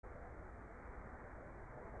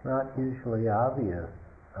not usually obvious,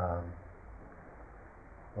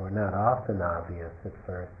 or not often obvious at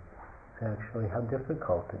first, actually how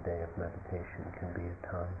difficult a day of meditation can be at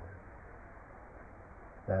times.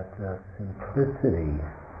 That simplicity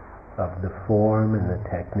of the form and the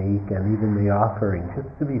technique and even the offering, just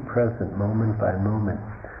to be present moment by moment,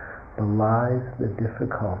 belies the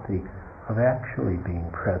difficulty of actually being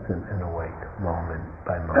present and awake moment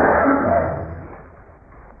by moment.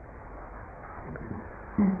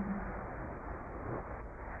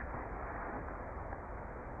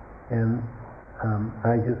 And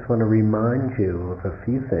I just want to remind you of a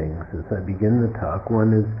few things as I begin the talk.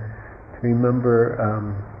 One is to remember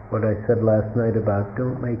what I said last night about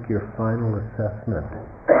don't make your final assessment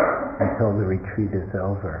until the retreat is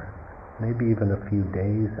over. Maybe even a few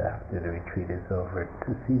days after the retreat is over,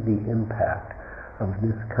 to see the impact of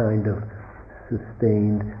this kind of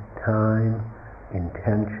sustained time,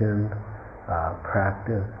 intention,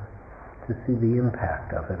 practice, to see the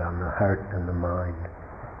impact of it on the heart and the mind.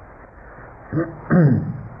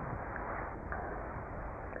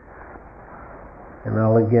 And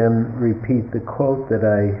I'll again repeat the quote that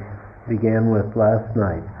I began with last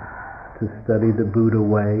night. To study the Buddha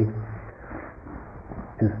way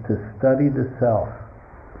is to study the self.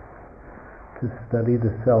 To study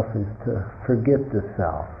the self is to forget the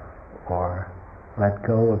self, or let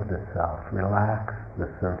go of the self, relax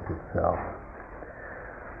the sense of self.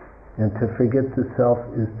 And to forget the self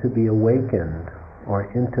is to be awakened or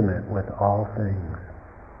intimate with all things.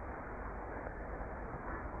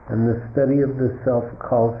 And the study of the self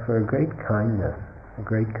calls for a great kindness, a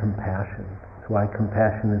great compassion. That's why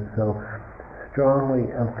compassion is so strongly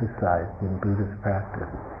emphasized in Buddhist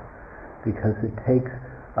practice, because it takes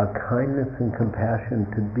a kindness and compassion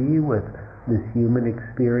to be with this human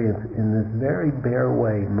experience in this very bare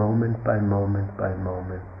way, moment by moment by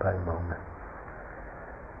moment by moment.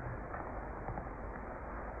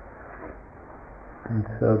 And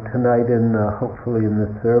so tonight, hopefully in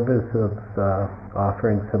the service of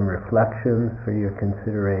offering some reflections for your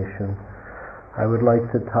consideration, I would like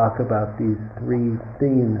to talk about these three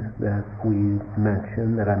themes that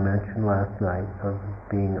I mentioned last night, of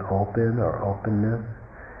being open or openness,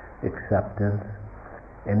 acceptance,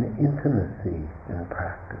 and intimacy in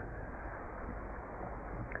practice.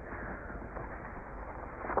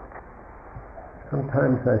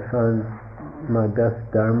 Sometimes I find my best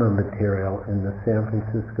Dharma material in the San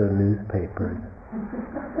Francisco newspapers,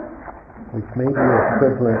 which may be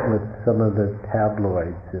equivalent with some of the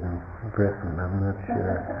tabloids in Britain, I'm not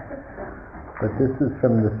sure. But this is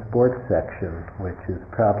from the sports section, which is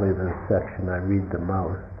probably the section I read the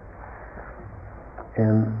most.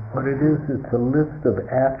 And what it is, it's a list of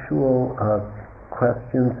actual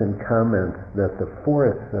questions and comments that the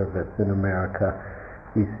Forest Service in America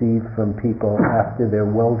received from people after their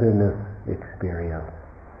wilderness experience.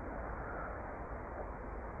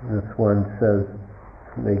 This one says,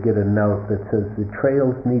 they get a note that says, the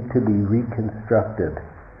trails need to be reconstructed.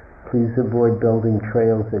 Please avoid building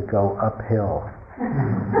trails that go uphill.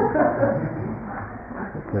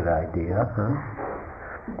 Good idea, huh?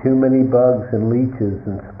 Too many bugs and leeches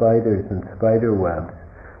and spiders and spider webs.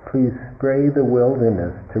 Please spray the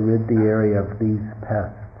wilderness to rid the area of these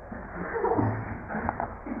pests.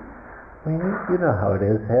 Well, you know how it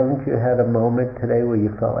is. Haven't you had a moment today where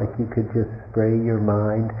you felt like you could just spray your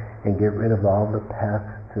mind and get rid of all the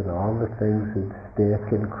pests and all the things that stick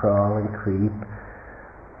and crawl and creep?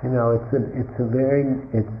 You know, it's a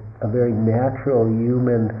very natural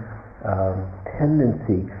human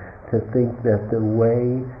tendency to think that the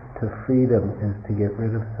way to freedom is to get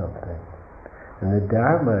rid of something. And the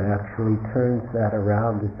Dharma actually turns that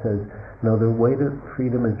around. It says, no, the way to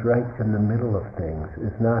freedom is right in the middle of things,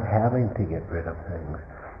 is not having to get rid of things,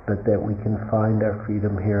 but that we can find our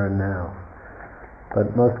freedom here and now.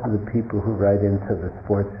 But most of the people who write into the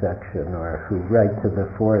sports section or who write to the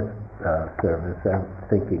Forest Service aren't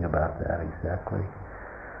thinking about that exactly.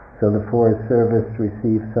 So the Forest Service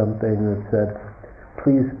received something that said,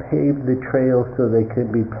 please pave the trails so they can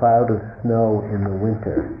be plowed of snow in the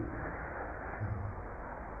winter.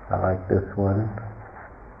 I like this one.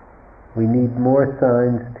 We need more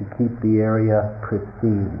signs to keep the area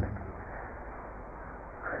pristine.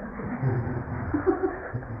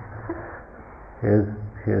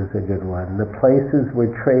 Here's a good one. The places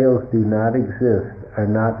where trails do not exist are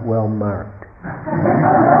not well marked.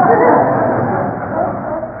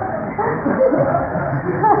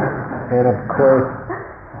 And of course,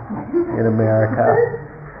 in America,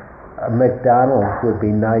 a McDonald's would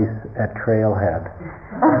be nice at Trailhead.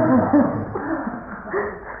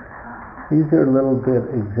 These are little bit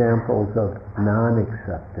examples of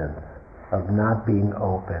non-acceptance. of not being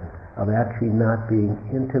open, of actually not being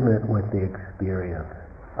intimate with the experience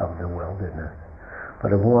of the wilderness,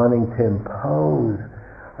 but of wanting to impose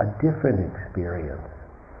a different experience,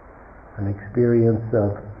 an experience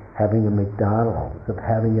of having a McDonald's, of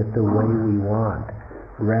having it the way we want,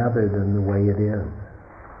 rather than the way it is.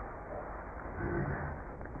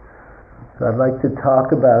 So I'd like to talk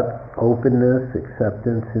about openness,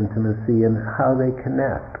 acceptance, intimacy, and how they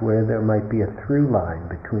connect, where there might be a through line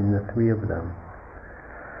between the three of them.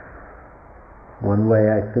 One way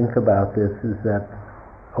I think about this is that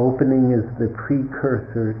opening is the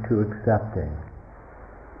precursor to accepting.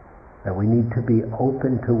 That we need to be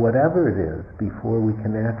open to whatever it is before we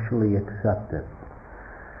can actually accept it.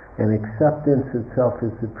 And acceptance itself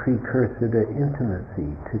is the precursor to intimacy,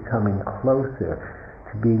 to coming closer,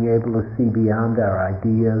 to being able to see beyond our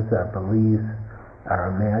ideas, our beliefs,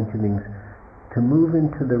 our imaginings, to move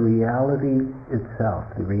into the reality itself,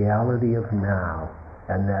 the reality of now,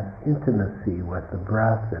 and that intimacy with the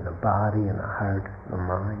breath and the body and the heart and the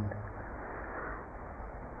mind.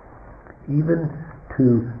 Even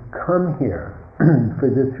to come here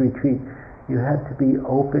for this retreat, you had to be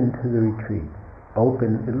open to the retreat,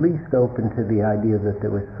 open, at least open to the idea that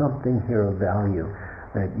there was something here of value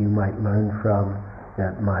that you might learn from,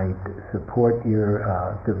 that might support your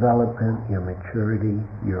development, your maturity,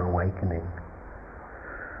 your awakening.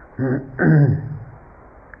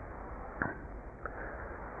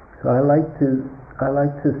 So I like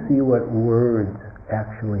to see what words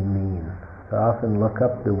actually mean. So I often look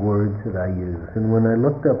up the words that I use, and when I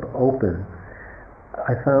looked up open,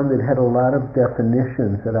 I found it had a lot of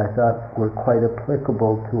definitions that I thought were quite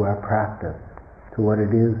applicable to our practice, to what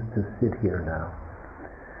it is to sit here now.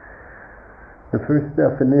 The first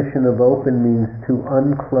definition of open means to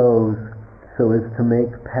unclose so as to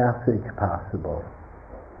make passage possible.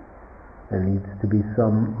 There needs to be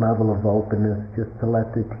some level of openness just to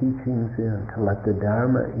let the teachings in, to let the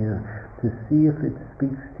Dharma in, to see if it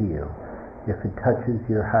speaks to you, if it touches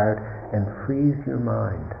your heart and frees your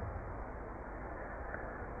mind.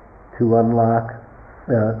 To unlock,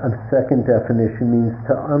 a second definition means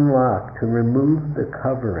to unlock, to remove the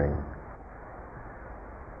covering.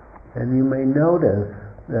 And you may notice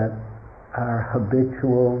that our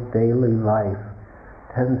habitual daily life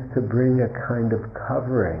tends to bring a kind of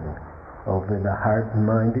covering over the heart and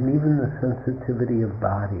mind, and even the sensitivity of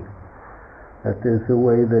body. That there's a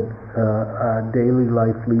way that our daily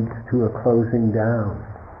life leads to a closing down.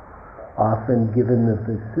 Often, given the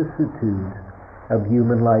vicissitudes of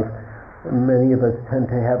human life, many of us tend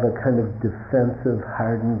to have a kind of defensive,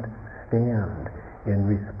 hardened stand in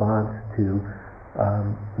response to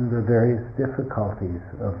the various difficulties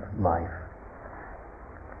of life.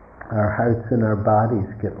 Our hearts and our bodies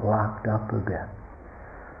get locked up a bit.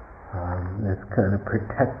 This kind of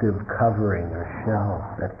protective covering or shell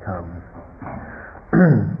that comes.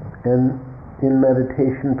 And in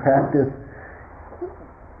meditation practice,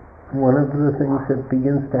 one of the things that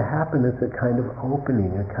begins to happen is a kind of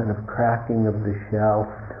opening, a kind of cracking of the shell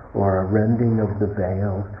or a rending of the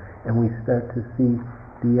veil, and we start to see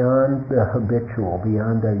beyond the habitual,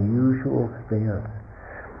 beyond our usual stance.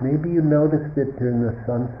 Maybe you noticed it during the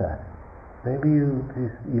sunset. Maybe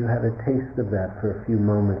you had a taste of that for a few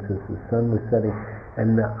moments as the sun was setting,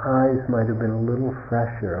 and the eyes might have been a little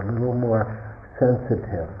fresher, a little more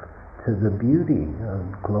sensitive to the beauty and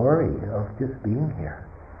glory of just being here.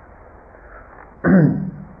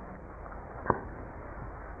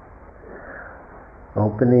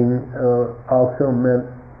 Opening also meant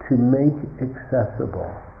to make accessible.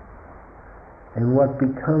 And what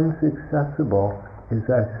becomes accessible is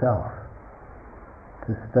ourself.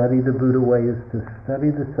 To study the Buddha way is to study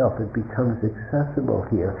the self. It becomes accessible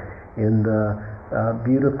here in the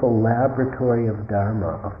beautiful laboratory of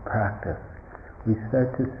Dharma, of practice. We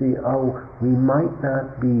start to see, we might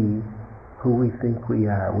not be who we think we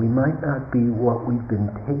are. We might not be what we've been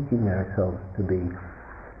taking ourselves to be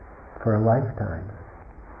for a lifetime.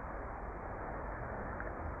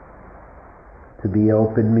 To be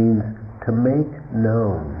open means to make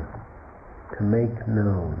known. To make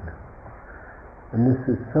known. And this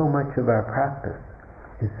is so much of our practice,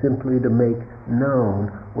 is simply to make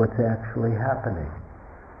known what's actually happening.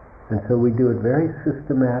 And so we do it very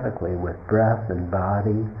systematically with breath and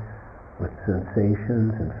body, with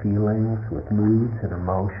sensations and feelings, with moods and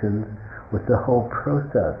emotions, with the whole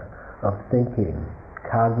process of thinking,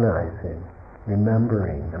 cognizing,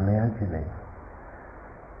 remembering, imagining.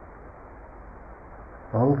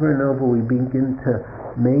 Over and over we begin to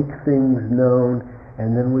make things known,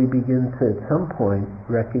 and then we begin to, at some point,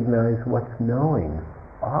 recognize what's knowing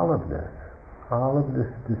all of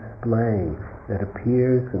this display that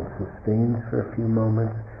appears and sustains for a few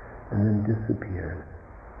moments and then disappears.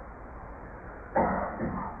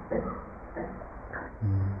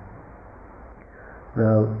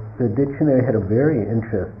 Now, the dictionary had a very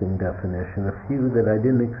interesting definition, a few that I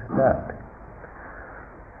didn't expect.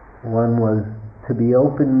 One was, to be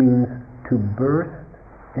open means to burst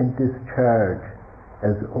and discharge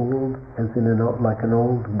as like an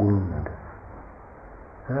old wound.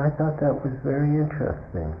 And I thought that was very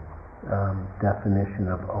interesting definition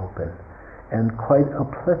of open, and quite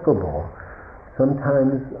applicable.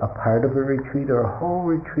 Sometimes a part of a retreat or a whole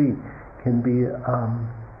retreat can be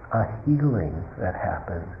a healing that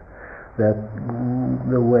happens. That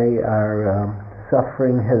the way our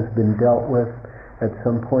suffering has been dealt with at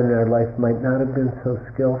some point in our life might not have been so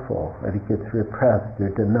skillful, that it gets repressed or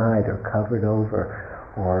denied or covered over,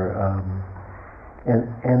 or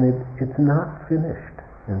it's not finished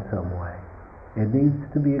in some way. It needs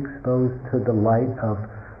to be exposed to the light of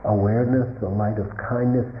awareness, the light of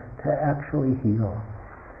kindness, to actually heal.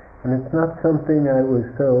 And it's not something I was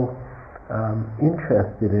so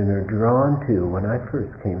interested in or drawn to when I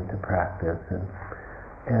first came to practice.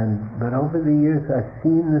 But over the years I've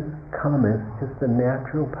seen this come as just a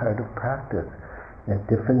natural part of practice. At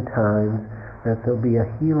different times that there'll be a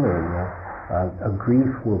healing, a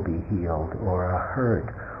grief will be healed, or a hurt,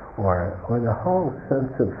 or the whole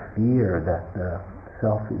sense of fear that the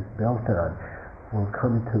self is built on will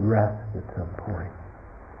come to rest at some point.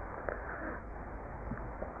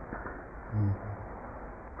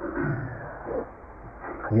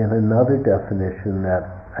 Again, another definition that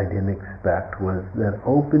I didn't expect was that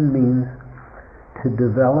open means to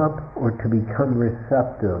develop or to become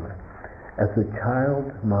receptive as a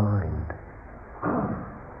child's mind.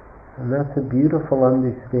 And that's a beautiful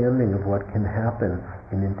understanding of what can happen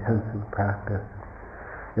in intensive practice.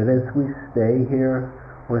 That as we stay here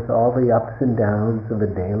with all the ups and downs of a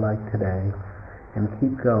day like today, and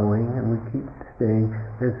keep going, and we keep staying,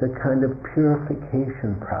 there's a kind of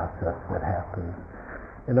purification process that happens.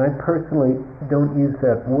 And I personally don't use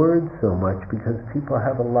that word so much because people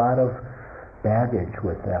have a lot of baggage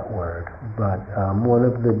with that word. But one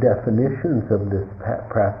of the definitions of this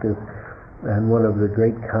practice, and one of the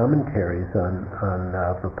great commentaries on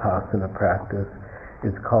Vipassana practice,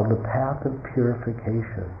 is called the path of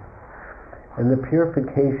purification. And the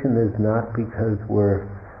purification is not because we're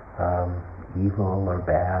evil or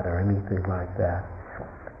bad or anything like that.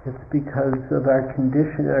 It's because of our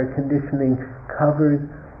condition. Our conditioning covers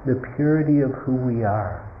the purity of who we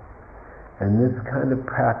are. And this kind of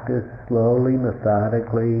practice, slowly,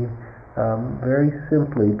 methodically, very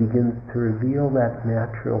simply begins to reveal that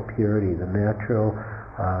natural purity, the natural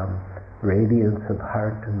radiance of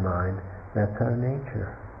heart and mind. That's our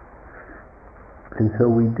nature. And so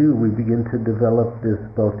we begin to develop this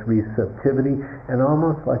both receptivity and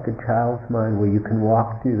almost like a child's mind, where you can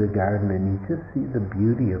walk through the garden and you just see the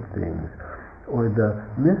beauty of things, or the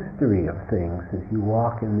mystery of things as you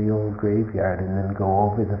walk in the old graveyard and then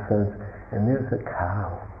go over the fence and there's a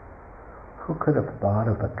cow. Who could have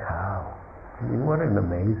thought of a cow? I mean, what an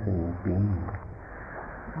amazing being.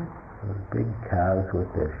 Those big cows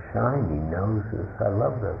with their shiny noses. I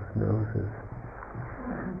love those noses.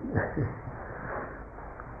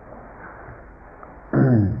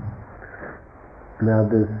 Now,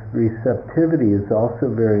 this receptivity is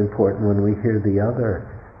also very important when we hear the other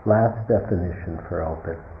last definition for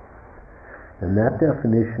open. And that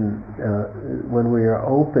definition, when we are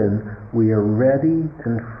open, we are ready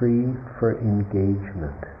and free for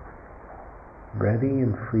engagement. Ready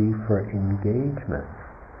and free for engagement.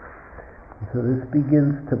 And so this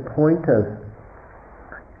begins to point us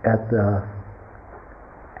at the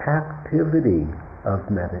activity of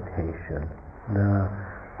meditation.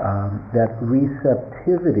 That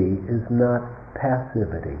receptivity is not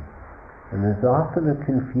passivity. And there's often a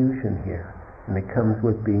confusion here. And it comes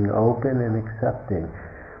with being open and accepting,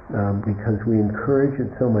 because we encourage it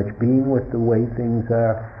so much, being with the way things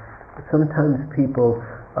are. Sometimes people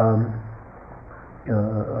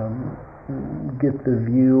get the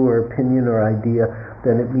view or opinion or idea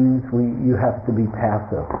that it means you have to be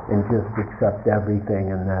passive and just accept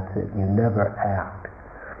everything and that's it. You never act.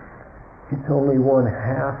 It's only one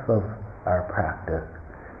half of our practice,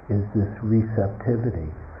 is this receptivity.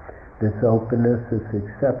 This openness, this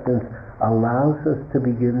acceptance allows us to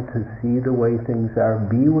begin to see the way things are,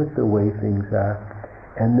 be with the way things are,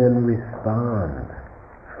 and then respond.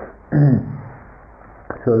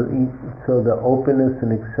 So the openness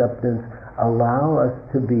and acceptance allow us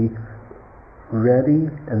to be ready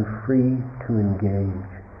and free to engage.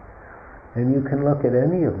 And you can look at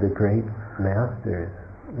any of the great masters.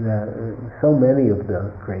 So many of the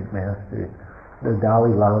great masters The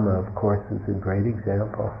Dalai Lama, of course, is a great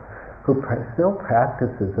example, who still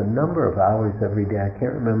practices a number of hours every day. I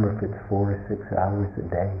can't remember if it's 4 or 6 hours a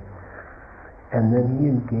day. And then he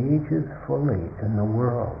engages fully in the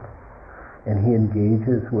world. And he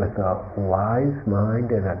engages with a wise mind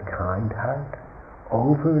and a kind heart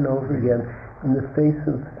over and over again in the face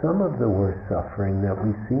of some of the worst suffering that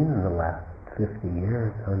we've seen in the last 50 years,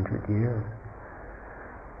 100 years.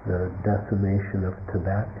 The decimation of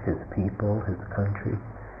Tibet, his people, his country.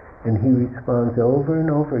 And he responds over and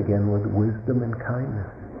over again with wisdom and kindness.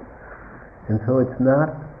 And so he's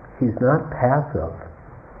not passive.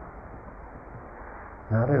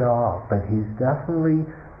 Not at all. But he's definitely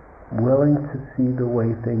willing to see the way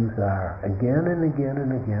things are, again and again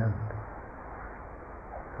and again.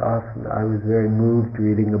 Often I was very moved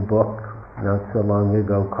reading a book not so long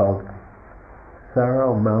ago called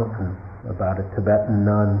Sorrow Mountain, about a Tibetan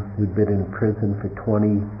nun who'd been in prison for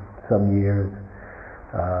 20-some years,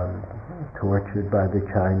 tortured by the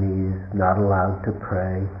Chinese, not allowed to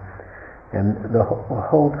pray. And the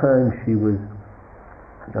whole time she was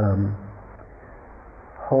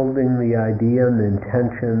holding the idea and the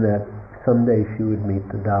intention that someday she would meet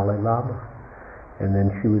the Dalai Lama. And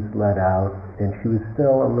then she was let out, and she was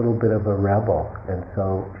still a little bit of a rebel, and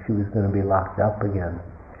so she was going to be locked up again.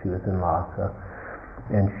 She was in Lhasa.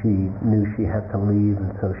 And she knew she had to leave,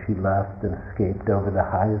 and so she left and escaped over the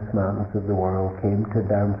highest mountains of the world, came to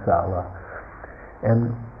Dharamsala.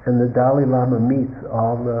 And the Dalai Lama meets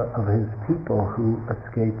all of his people who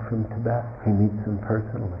escaped from Tibet. He meets them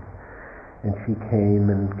personally. And she came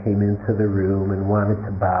into the room and wanted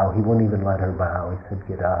to bow. He wouldn't even let her bow. He said,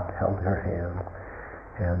 "Get up," held her hand.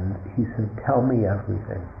 And he said, "Tell me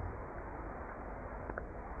everything."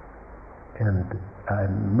 And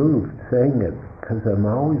I'm moved saying it, because I'm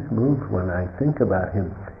always moved when I think about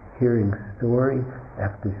him, hearing story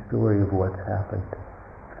after story of what's happened,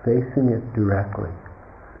 facing it directly,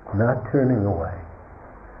 not turning away,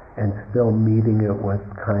 and still meeting it with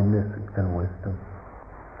kindness and wisdom.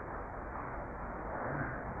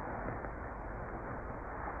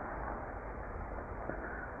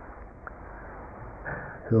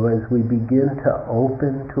 So as we begin to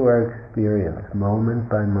open to our experience, moment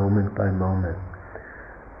by moment by moment,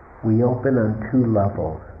 we open on 2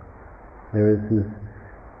 levels. There is this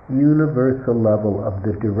universal level of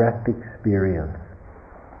the direct experience.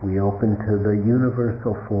 We open to the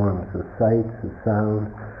universal forms, the sights, the sounds,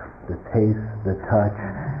 the taste, the touch,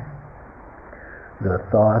 the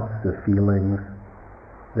thoughts, the feelings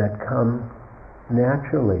that come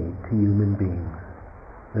naturally to human beings,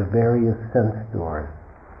 the various sense doors.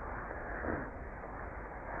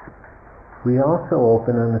 We also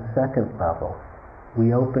open on a second level.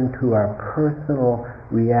 We open to our personal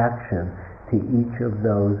reaction to each of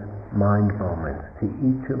those mind moments, to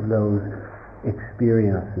each of those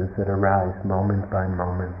experiences that arise moment by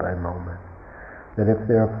moment by moment. That if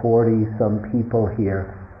there are 40-some people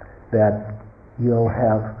here, that you'll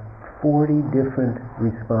have 40 different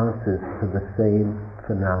responses to the same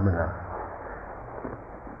phenomena.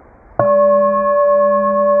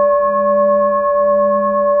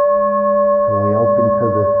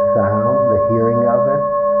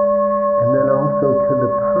 To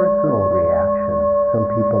the personal reaction. Some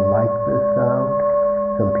people like this sound,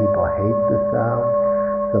 some people hate the sound,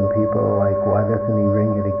 some people are like, why doesn't he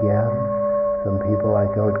ring it again? Some people like,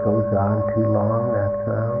 oh, it goes on too long, that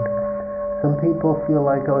sound. Some people feel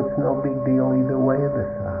like, oh, it's no big deal either way, the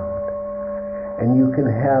sound. And you can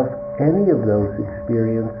have any of those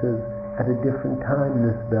experiences at a different time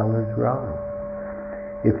this bell is rung.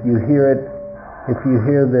 If you hear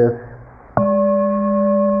this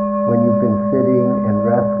when you've been sitting and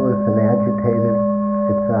restless and agitated,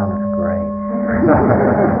 it sounds great.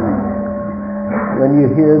 When you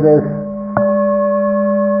hear this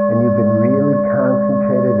and you've been really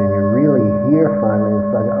concentrated and you're really here finally,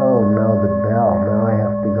 it's like, oh no, the bell, now I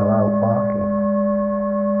have to go out walking.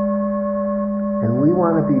 And we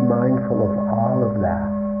want to be mindful of all of that,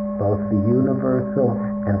 both the universal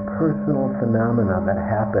and personal phenomena that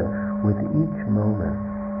happen with each moment.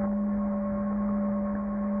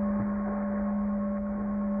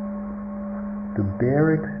 The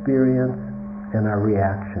bare experience and our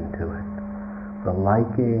reaction to it. The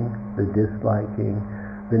liking, the disliking,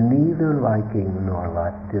 the neither liking nor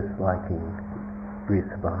disliking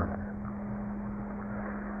response.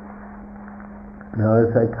 Now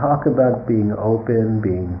as I talk about being open,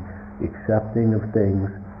 being accepting of things,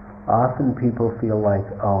 often people feel like,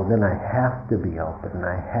 oh, then I have to be open,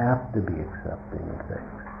 I have to be accepting of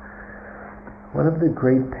things. One of the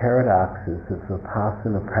great paradoxes of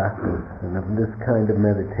Vipassana practice and of this kind of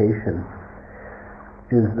meditation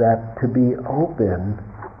is that to be open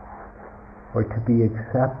or to be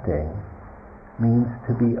accepting means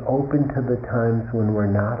to be open to the times when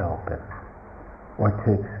we're not open, or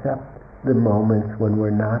to accept the moments when we're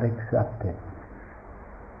not accepting.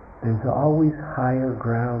 There's always higher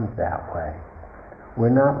ground that way.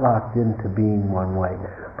 We're not locked into being one way,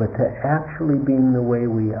 but to actually being the way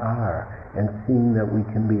we are and seeing that we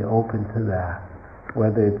can be open to that,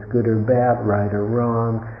 whether it's good or bad, right or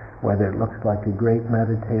wrong, whether it looks like a great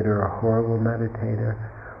meditator or a horrible meditator,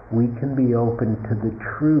 we can be open to the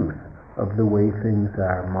truth of the way things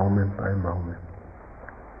are moment by moment.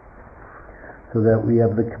 So that we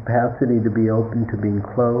have the capacity to be open to being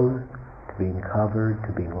closed, to being covered,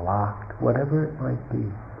 to being locked, whatever it might be.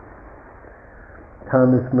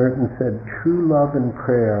 Thomas Merton said, "True love and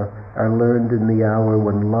prayer are learned in the hour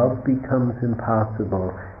when love becomes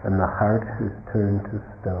impossible and the heart has turned to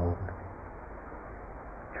stone."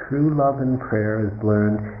 True love and prayer is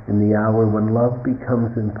learned in the hour when love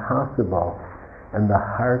becomes impossible and the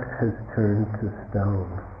heart has turned to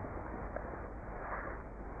stone.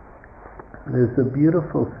 There's a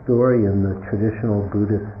beautiful story in the traditional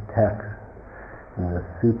Buddhist texts, in the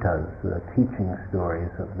suttas, the teaching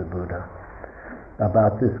stories of the Buddha,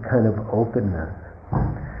 about this kind of openness.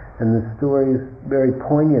 And the story is very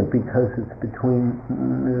poignant because it's between,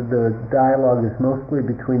 the dialogue is mostly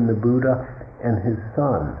between the Buddha and his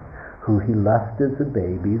son, who he left as a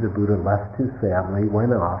baby. The Buddha left his family,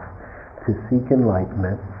 went off to seek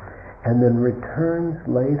enlightenment, and then returns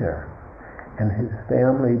later. And his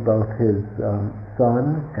family, both his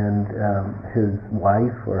son and his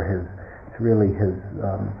wife, or it's really his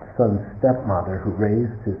son's stepmother who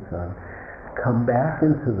raised his son, come back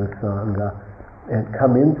into the Sangha and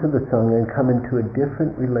come into a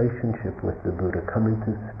different relationship with the Buddha, come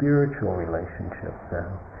into spiritual relationships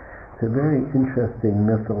now. It's a very interesting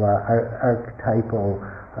archetypal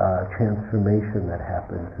transformation that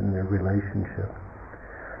happens in their relationship.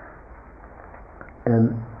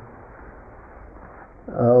 And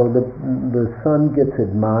the son gets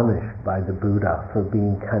admonished by the Buddha for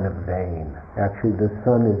being kind of vain. Actually, the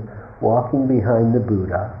son is walking behind the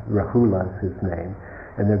Buddha, Rahula is his name,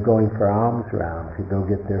 and they're going for alms rounds to go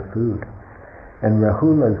get their food. And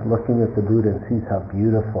Rahula is looking at the Buddha and sees how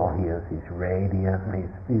beautiful he is. He's radiant, and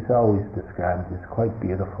he's always described as quite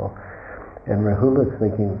beautiful. And Rahula is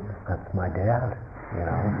thinking, that's my dad,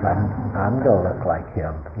 I'm going to look like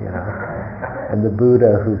him, And the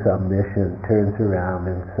Buddha, who's omniscient, turns around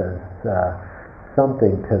and says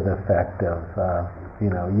something to the effect of,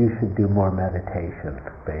 you should do more meditation,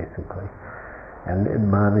 basically, and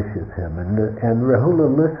admonishes him. And Rahula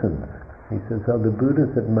listens. He says, the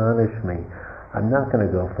Buddha's admonished me. I'm not going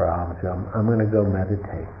to go for alms. I'm going to go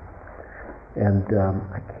meditate. And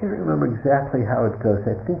I can't remember exactly how it goes.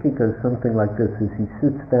 I think it goes something like this. As he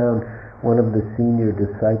sits down, one of the senior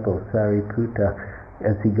disciples, Sariputta,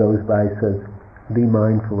 as he goes by, says, "Be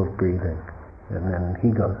mindful of breathing." And then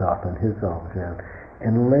he goes off on his own round.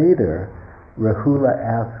 And later, Rahula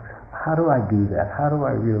asks, how do I do that? How do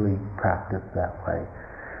I really practice that way?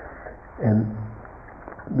 And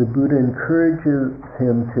the Buddha encourages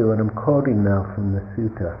him to, and I'm quoting now from the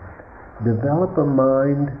sutta, develop a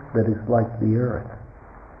mind that is like the earth.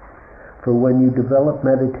 For when you develop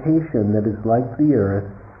meditation that is like the earth,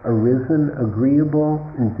 arisen agreeable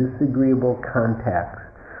and disagreeable contacts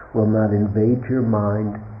will not invade your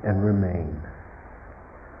mind and remain.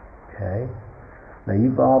 Okay? Now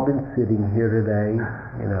you've all been sitting here today,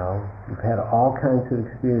 you've had all kinds of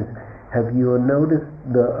experience. Have you noticed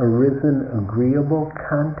the arisen agreeable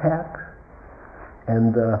contacts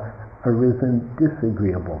and the arisen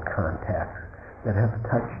disagreeable contacts that have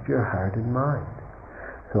touched your heart and mind?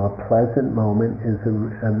 So a pleasant moment is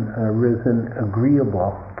an arisen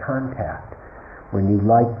agreeable contact. When you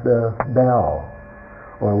liked the bell,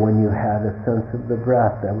 or when you had a sense of the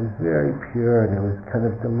breath that was very pure and it was kind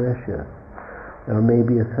of delicious, or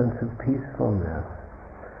maybe a sense of peacefulness,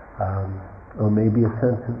 or maybe a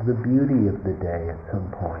sense of the beauty of the day at some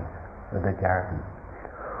point, or the garden.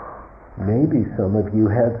 Maybe some of you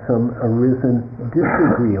had some arisen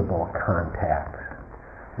disagreeable contacts.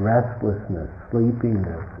 Restlessness,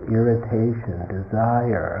 sleepiness, irritation,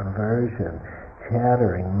 desire, aversion,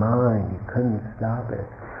 chattering mind, you couldn't stop it.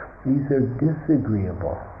 These are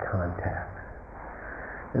disagreeable contacts.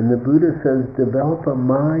 And the Buddha says, develop a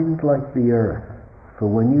mind like the earth. For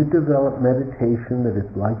when you develop meditation that is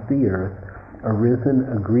like the earth, arisen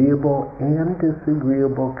agreeable and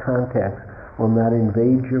disagreeable contacts will not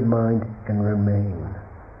invade your mind and remain.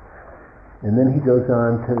 And then he goes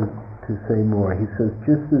on to say more. He says,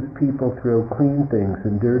 just as people throw clean things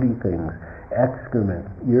and dirty things excrement,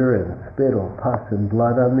 urine, spittle, pus, and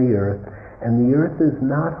blood on the earth, and the earth is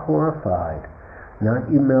not horrified, not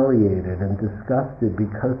humiliated and disgusted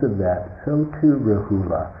because of that, so too,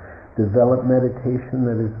 Rahula, develop meditation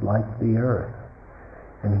that is like the earth.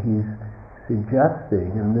 And he's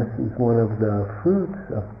suggesting, and this is one of the fruits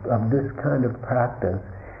of this kind of practice,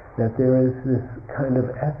 that there is this kind of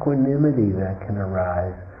equanimity that can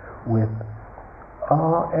arise with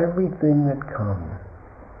everything that comes,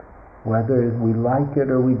 whether we like it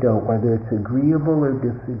or we don't, whether it's agreeable or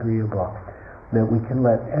disagreeable, that we can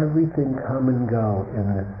let everything come and go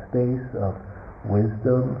in the space of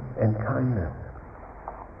wisdom and kindness.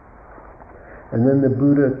 And then the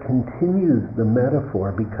Buddha continues the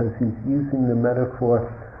metaphor because he's using the metaphor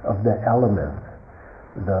of the elements.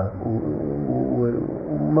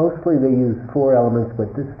 Mostly they use 4 elements,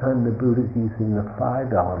 but this time the Buddha is using the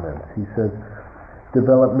 5 elements. He says,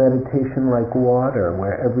 develop meditation like water,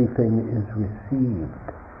 where everything is received.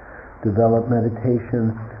 Develop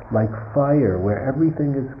meditation like fire, where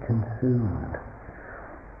everything is consumed.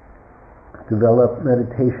 Develop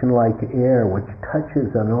meditation like air, which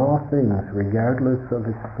touches on all things regardless of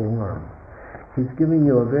its form. He's giving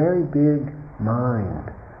you a very big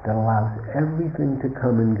mind that allows everything to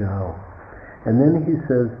come and go. And then he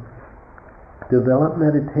says, develop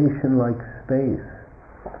meditation like space,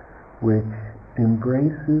 which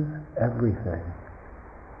embraces everything,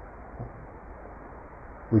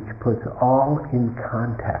 which puts all in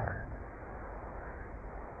context.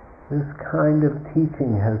 This kind of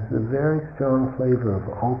teaching has a very strong flavor of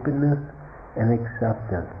openness and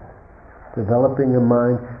acceptance, developing a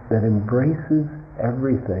mind that embraces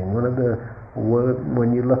everything.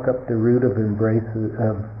 When you look up the root of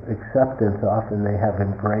acceptance, often they have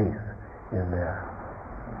embrace in there.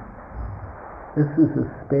 This is a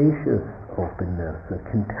spacious openness, a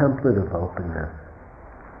contemplative openness.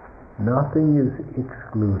 Nothing is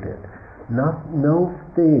excluded. No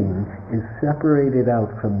thing is separated out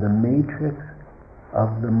from the matrix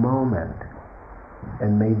of the moment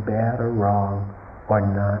and made bad or wrong or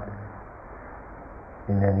not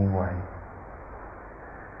in any way.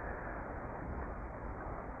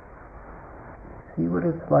 See what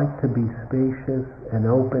it's like to be spacious and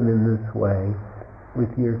open in this way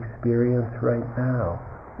with your experience right now.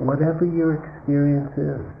 Whatever your experience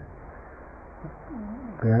is.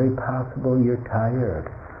 Very possible you're tired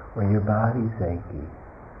or your body's achy.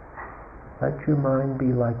 Let your mind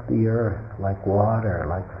be like the earth, like water,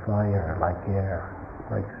 like fire, like air,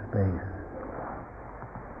 like space.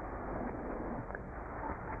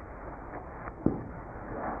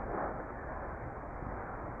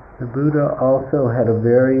 The Buddha also had a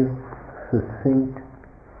very succinct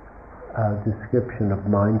description of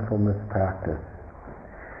mindfulness practice.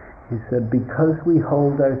 He said, because we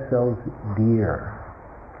hold ourselves dear,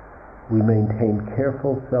 we maintain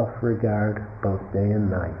careful self-regard both day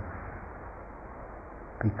and night.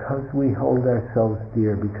 Because we hold ourselves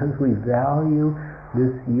dear, because we value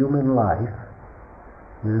this human life,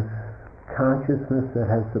 this consciousness that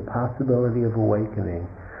has the possibility of awakening,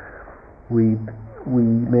 we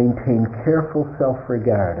maintain careful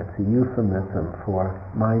self-regard. It's a euphemism for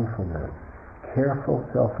mindfulness. Careful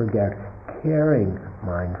self-regard, caring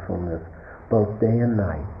mindfulness, both day and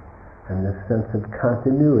night. And this sense of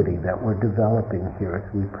continuity that we're developing here as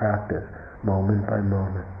we practice, moment by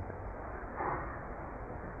moment.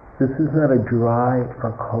 This is not a dry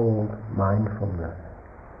or cold mindfulness.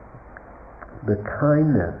 The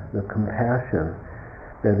kindness, the compassion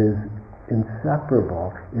that is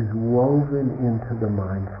inseparable is woven into the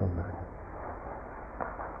mindfulness.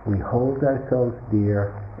 We hold ourselves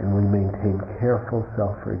dear and we maintain careful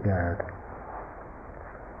self-regard.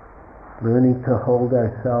 Learning to hold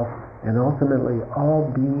ourselves and ultimately all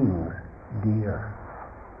beings dear.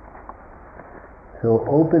 So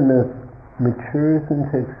openness matures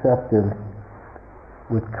into acceptance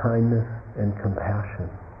with kindness and compassion.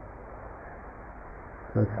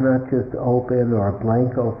 So it's not just open or a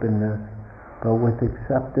blank openness, but with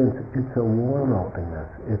acceptance it's a warm openness.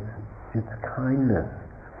 It's kindness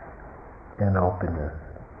and openness.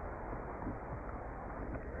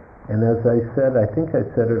 And as I said, I think I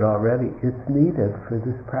said it already, it's needed for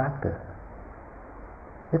this practice.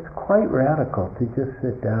 It's quite radical to just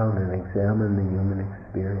sit down and examine the human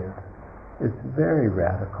experience. It's very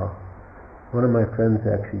radical. One of my friends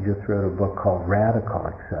actually just wrote a book called Radical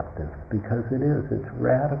Acceptance, because it is. It's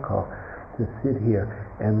radical to sit here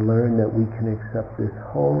and learn that we can accept this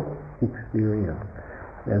whole experience.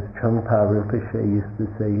 As Trungpa Rinpoche used to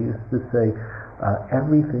say,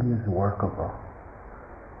 everything is workable.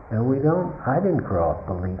 And I didn't grow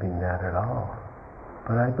up believing that at all.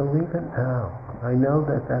 but I believe it now. I know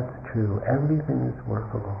that that's true. Everything is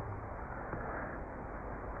workable.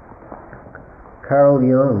 Carl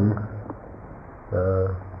Jung,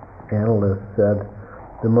 the analyst, said,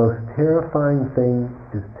 the most terrifying thing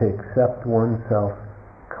is to accept oneself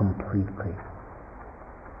completely.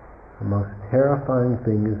 The most terrifying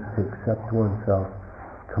thing is to accept oneself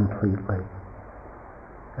completely.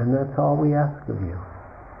 And that's all we ask of you.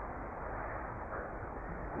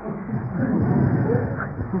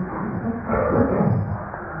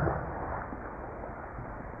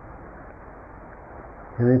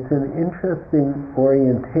 And it's an interesting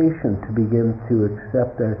orientation to begin to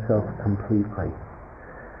accept ourselves completely.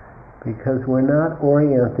 Because we're not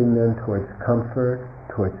orienting then towards comfort,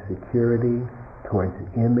 towards security, towards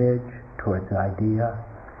image, towards idea.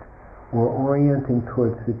 We're orienting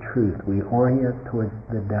towards the truth. We orient towards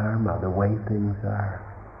the Dharma, the way things are.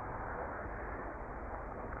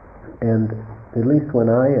 And at least when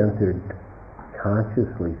I entered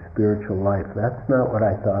consciously spiritual life, that's not what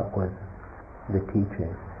I thought was the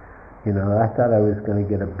teaching. You know, I thought I was going to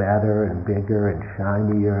get a better and bigger and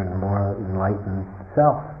shinier and more enlightened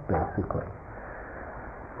self, basically.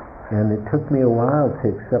 And it took me a while to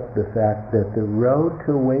accept the fact that the road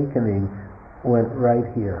to awakening went right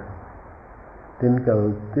here. I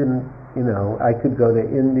could go to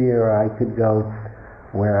India or I could go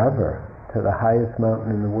wherever, to the highest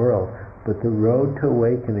mountain in the world, but the road to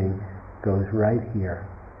awakening goes right here.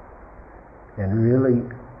 And really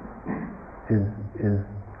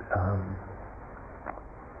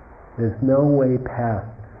there's no way past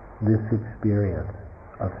this experience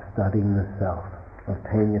of studying the self, of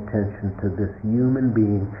paying attention to this human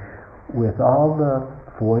being with all the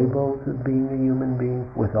foibles of being a human being,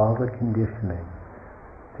 with all the conditioning,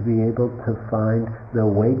 to be able to find the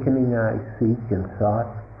awakening I seek and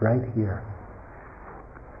sought right here.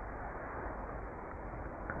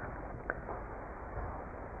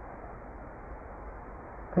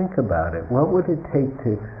 Think about it. What would it take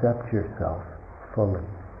to accept yourself fully?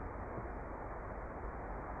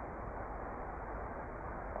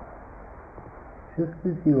 Just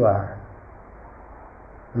as you are.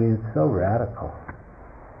 I mean, it's so radical.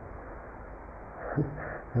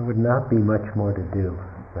 There would not be much more to do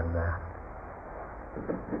than that.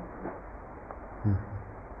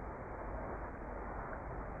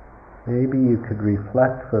 Maybe you could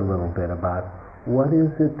reflect for a little bit about what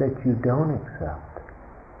is it that you don't accept.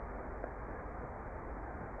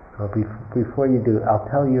 Well, before you do, I'll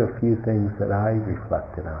tell you a few things that I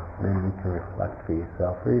reflected on, and then you can reflect for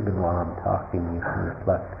yourself, or even while I'm talking you can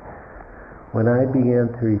reflect. When I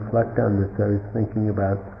began to reflect on this, I was thinking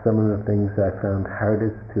about some of the things I found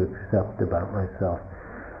hardest to accept about myself.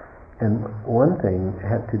 And one thing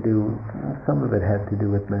had to do, some of it had to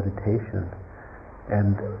do with meditation.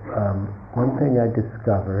 And one thing I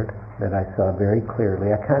discovered that I saw very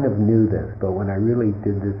clearly, I kind of knew this, but when I really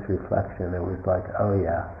did this reflection, it was like, oh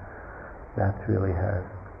yeah, that's really hard.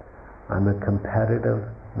 I'm a competitive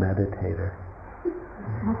meditator.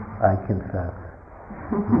 I confess.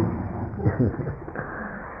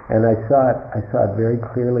 And I saw it very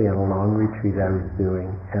clearly on a long retreat I was doing,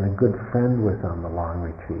 and a good friend was on the long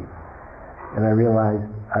retreat. And I realized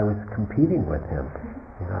I was competing with him,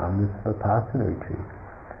 on this Vipassana retreat.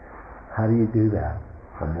 How do you do that?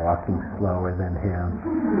 I'm walking slower than him.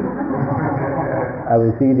 I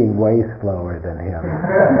was eating way slower than him.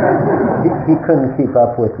 He couldn't keep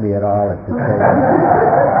up with me at all at the table.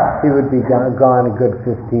 He would be gone a good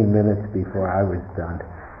 15 minutes before I was done.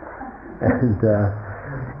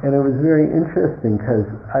 And it was very interesting because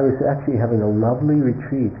I was actually having a lovely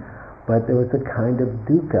retreat, but there was a kind of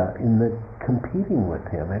dukkha in the competing with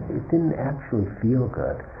him. It didn't actually feel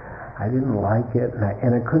good. I didn't like it,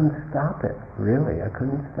 and I couldn't stop it, really. I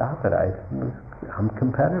couldn't stop it. I'm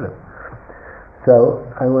competitive. So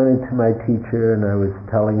I went into my teacher, and I was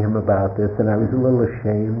telling him about this, and I was a little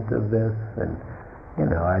ashamed of this, and,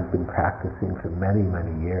 I'd been practicing for many,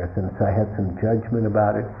 many years, and so I had some judgment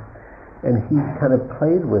about it. And he kind of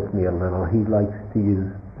played with me a little. He likes to use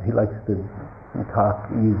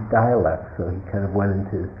dialects, so he kind of went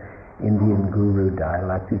into his Indian guru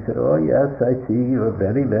dialect. He said, oh yes, I see you're a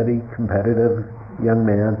very, very competitive young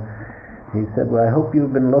man. He said, well, I hope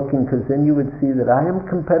you've been looking, because then you would see that I am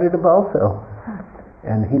competitive also.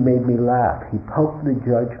 And he made me laugh. He poked the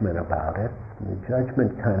judgment about it, and the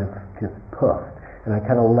judgment kind of just puffed. And I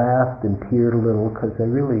kind of laughed and teared a little, because I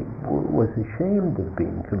really was ashamed of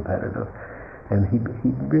being competitive. And he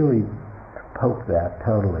really poked that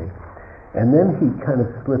totally. And then he kind of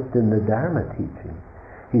slipped in the Dharma teaching.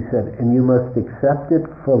 He said, and you must accept it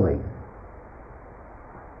fully.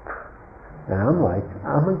 And I'm like,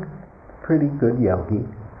 I'm a pretty good yogi,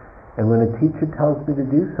 and when a teacher tells me to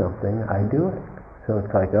do something, I do it. So it's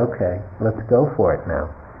like, okay, let's go for it now.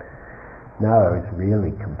 Now I was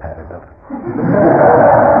really competitive.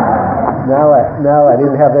 Now I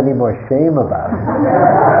didn't have any more shame about it.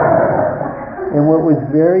 And what was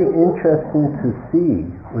very interesting to see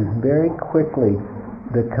was very quickly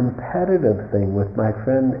the competitive thing with my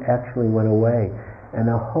friend actually went away, and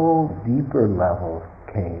a whole deeper level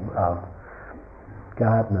came of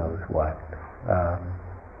God knows what.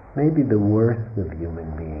 Maybe the worst of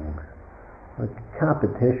human beings. The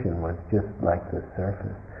competition was just like the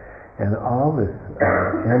surface. And all this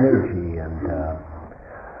energy and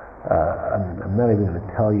I'm not even going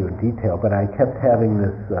to tell you in detail, but I kept having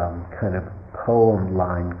this kind of poem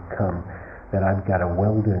line come that I've got a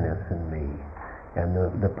wilderness in me. And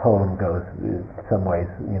the poem goes in some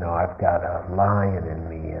ways, I've got a lion in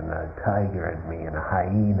me and a tiger in me and a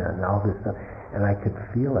hyena and all this stuff. And I could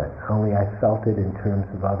feel it, only I felt it in terms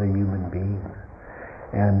of other human beings.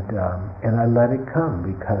 And I let it come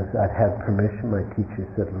because I'd had permission. My teacher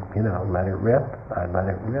said, let it rip. I let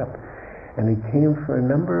it rip. And it came for a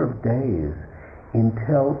number of days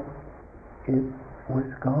until it was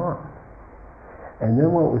gone. And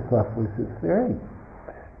then what was left was this very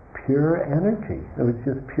pure energy. It was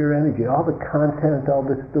just pure energy. All the content, all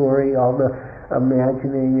the story, all the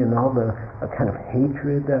imagining, and all the kind of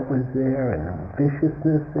hatred that was there and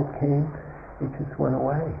viciousness that came, it just went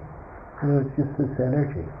away. And it was just this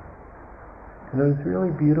energy. And it was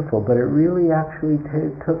really beautiful, but it really actually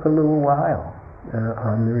took a little while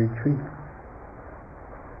on the retreat.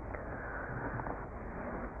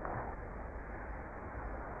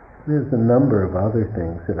 There's a number of other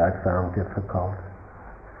things that I found difficult.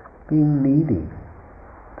 Being needy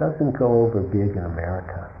doesn't go over big in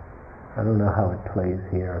America. I don't know how it plays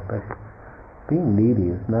here, but being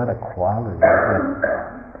needy is not a quality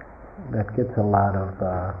that gets a lot of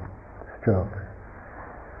strokes.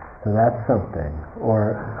 So that's something.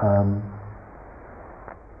 Or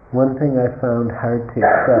one thing I found hard to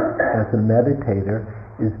accept as a meditator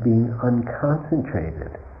is being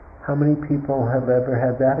unconcentrated. How many people have ever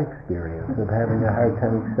had that experience of having a hard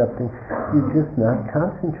time accepting you're just not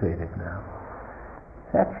concentrated now?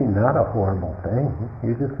 It's actually not a horrible thing.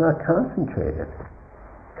 You're just not concentrated.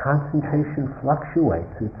 Concentration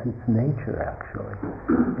fluctuates. It's its nature, actually.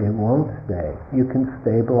 It won't stay. You can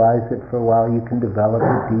stabilize it for a while, you can develop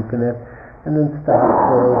it, deepen it, and then stop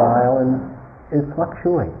for a while, and it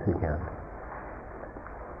fluctuates again.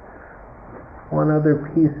 One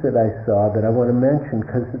other piece that I saw that I want to mention,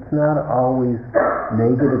 because it's not always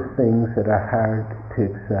negative things that are hard to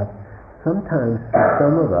accept. Sometimes, for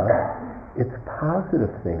some of us, it's positive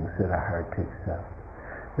things that are hard to accept.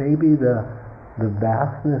 Maybe the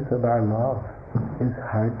vastness of our love is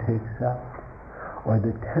hard to accept, or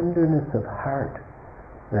the tenderness of heart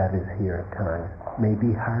that is here at times may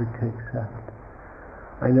be hard to accept.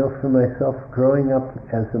 I know for myself, growing up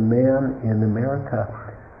as a man in America,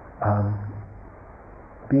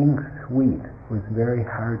 being sweet was very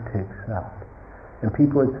hard to accept. And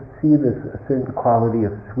people would see a certain quality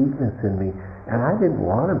of sweetness in me, and I didn't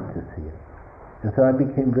want them to see it. And so I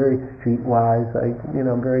became very streetwise.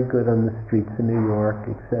 I'm very good on the streets of New York,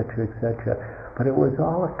 etc., etc. But it was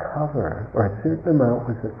all a cover, or a certain amount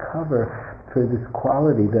was a cover for this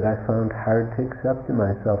quality that I found hard to accept in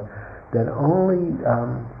myself, that only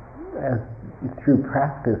through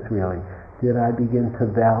practice, really, did I begin to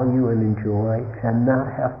value and enjoy and not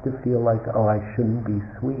have to feel like, oh, I shouldn't be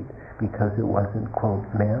sweet because it wasn't, quote,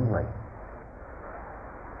 manly.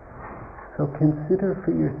 So consider for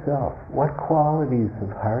yourself, what qualities of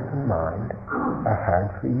heart and mind are hard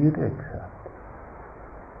for you to accept?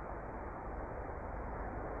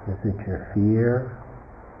 Is it your fear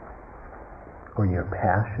or your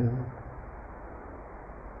passion?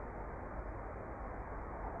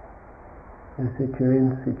 Is it your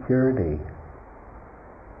insecurity?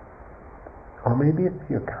 Or maybe it's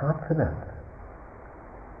your confidence.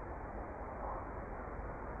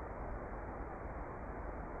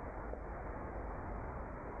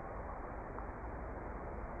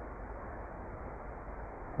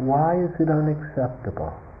 Why is it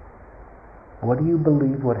unacceptable? What do you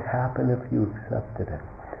believe would happen if you accepted it?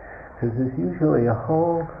 Because there's usually a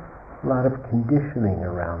whole lot of conditioning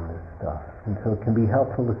around this stuff. And so it can be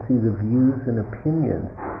helpful to see the views and opinions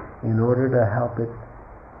in order to help it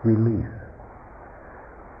release.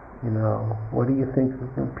 What do you think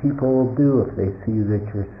people will do if they see that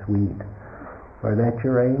you're sweet or that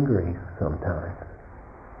you're angry sometimes?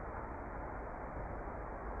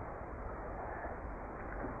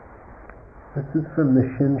 This is from the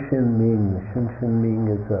Shin Shin Ming. The Shin Shin Ming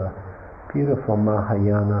is a beautiful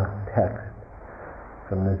Mahayana text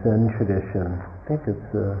from the Zen tradition. I think it's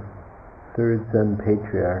the third Zen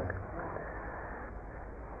patriarch.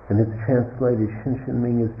 And it's translated,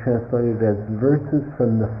 Shinshinming is translated as verses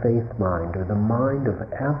from the faith mind, or the mind of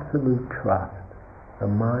absolute trust. The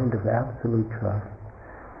mind of absolute trust.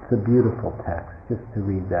 It's a beautiful text. Just to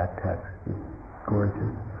read that text is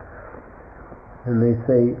gorgeous. And they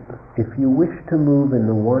say, if you wish to move in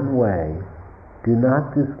the one way, do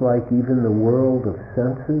not dislike even the world of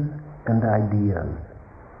senses and ideas.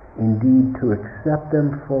 Indeed, to accept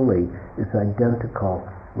them fully is identical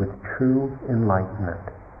with true enlightenment.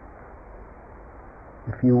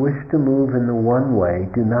 If you wish to move in the one way,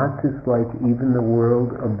 do not dislike even the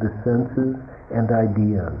world of the senses and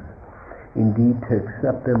ideas. Indeed, to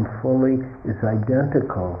accept them fully is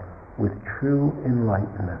identical with true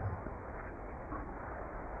enlightenment.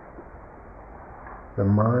 The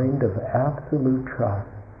mind of absolute trust.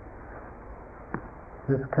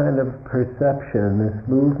 This kind of perception, this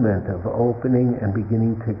movement of opening and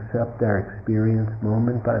beginning to accept our experience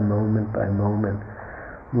moment by moment by moment,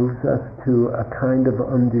 moves us to a kind of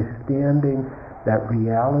understanding that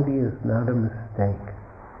reality is not a mistake,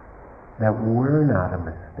 that we're not a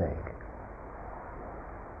mistake,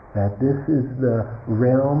 that this is the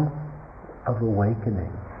realm of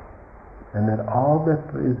awakening, and that all that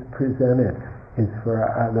is presented is for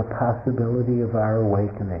the possibility of our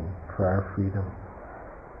awakening, for our freedom.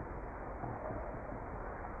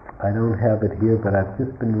 I don't have it here, but I've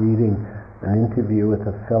just been reading an interview with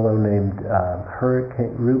a fellow named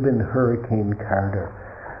Reuben Hurricane Carter,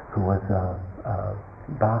 who was a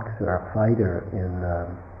boxer, a fighter in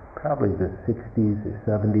probably the 60s or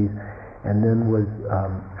 70s, and then was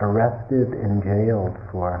arrested and jailed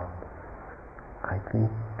for, I think,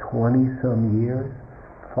 20-some years,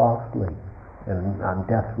 falsely, and on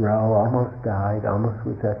death row, almost died, almost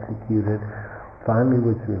was executed, finally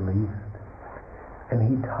was released. And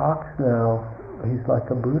he talks now, he's like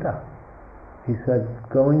a Buddha. He said,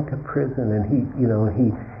 going to prison, and he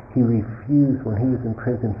refused, when he was in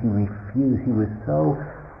prison, he refused. He was so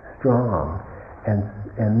strong and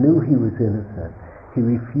knew he was innocent. He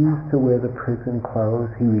refused to wear the prison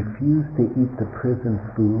clothes. He refused to eat the prison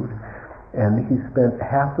food. And he spent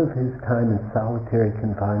half of his time in solitary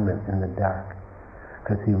confinement in the dark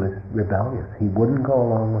because he was rebellious. He wouldn't go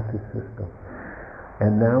along with the system.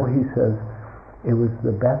 And now he says, it was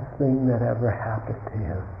the best thing that ever happened to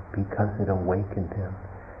him, because it awakened him,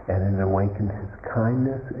 and it awakened his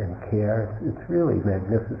kindness and care. It's really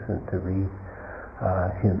magnificent to read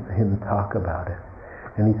him talk about it.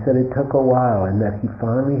 And he said it took a while, and that he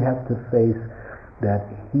finally had to face that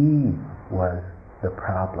he was the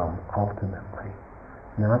problem ultimately,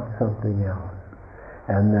 not something else,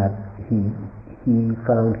 and that he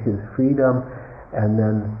found his freedom, and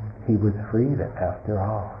then he was freed after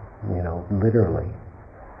all, literally.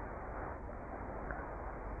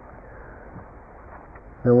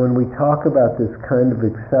 Now, when we talk about this kind of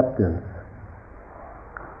acceptance,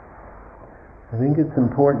 I think it's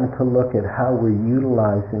important to look at how we're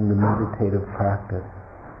utilizing the meditative practice.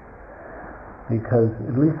 Because,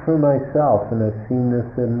 at least for myself, and I've seen this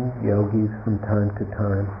in yogis from time to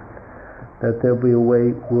time, that there'll be a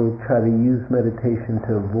way we'll try to use meditation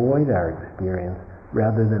to avoid our experience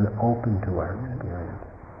rather than open to our experience.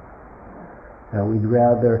 Now, we'd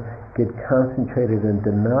rather get concentrated and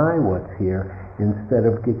deny what's here instead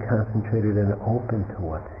of get concentrated and open to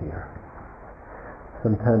what's here.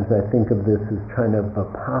 Sometimes I think of this as trying to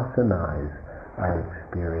vipassanize our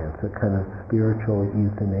experience, a kind of spiritual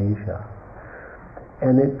euthanasia.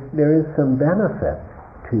 And there is some benefit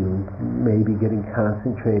to maybe getting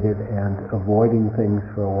concentrated and avoiding things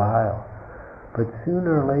for a while. But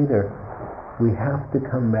sooner or later, we have to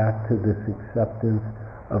come back to this acceptance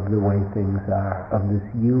of the way things are, of this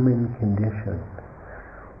human condition,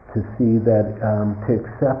 to see that to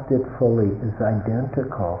accept it fully is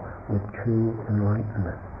identical with true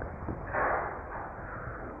enlightenment.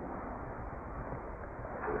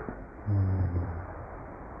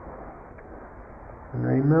 And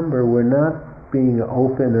remember, we're not being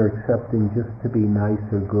open or accepting just to be nice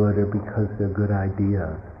or good or because they're good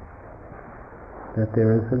ideas. That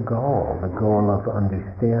there is a goal, the goal of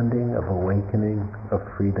understanding, of awakening, of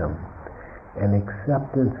freedom. And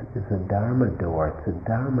acceptance is a Dharma door, it's a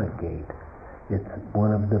Dharma gate. It's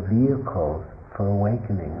one of the vehicles for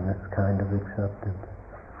awakening, this kind of acceptance.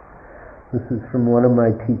 This is from one of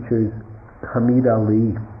my teachers, Hamid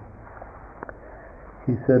Ali.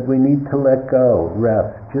 He said, we need to let go,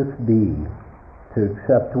 rest, just be, to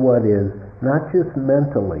accept what is, not just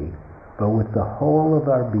mentally, but with the whole of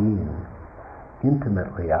our being.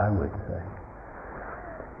 Intimately, I would say.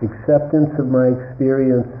 Acceptance of my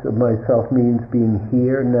experience of myself means being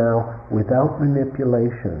here now without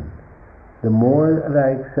manipulation. The more that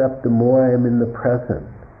I accept, the more I am in the present.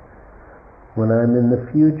 When I'm in the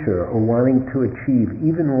future or wanting to achieve,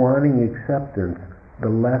 even wanting acceptance, the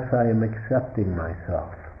less I am accepting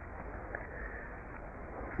myself.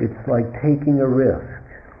 It's like taking a risk,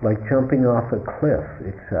 like jumping off a cliff,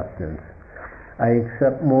 acceptance. I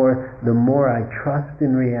accept more the more I trust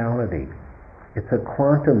in reality. It's a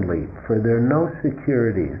quantum leap, for there are no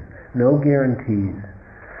securities, no guarantees.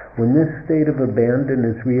 When this state of abandon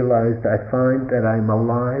is realized, I find that I'm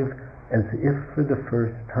alive as if for the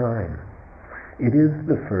first time. It is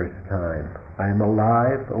the first time. I'm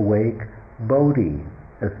alive, awake, Bodhi,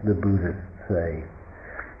 as the Buddhists say.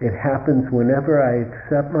 It happens whenever I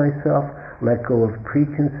accept myself, let go of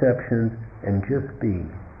preconceptions, and just be.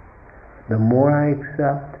 The more I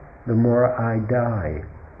accept, the more I die,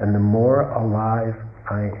 and the more alive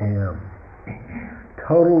I am.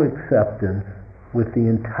 Total acceptance with the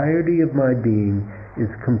entirety of my being is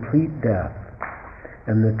complete death,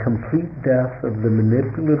 and the complete death of the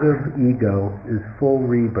manipulative ego is full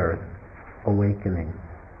rebirth, awakening.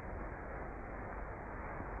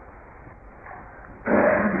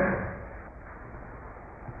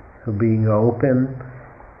 So being open,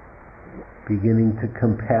 beginning to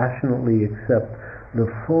compassionately accept the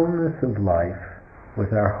fullness of life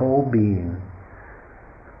with our whole being,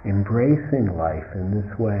 embracing life in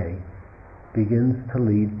this way, begins to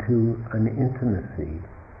lead to an intimacy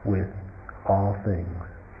with all things.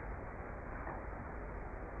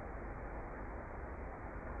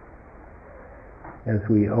 As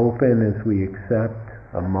we open, as we accept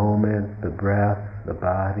a moment, the breath, the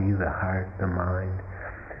body, the heart, the mind,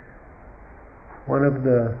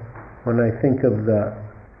 when I think of the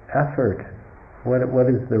effort, what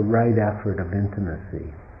is the right effort of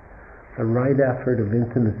intimacy? The right effort of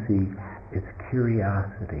intimacy is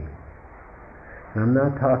curiosity. And I'm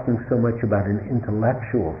not talking so much about an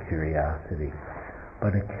intellectual curiosity,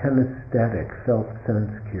 but a kinesthetic, felt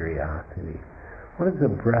sense curiosity. What does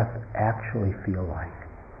a breath actually feel like?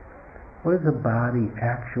 What does a body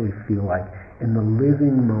actually feel like in the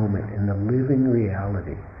living moment, in the living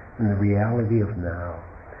reality, in the reality of now?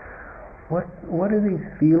 What are these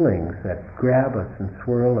feelings that grab us and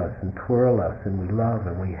swirl us and twirl us and we love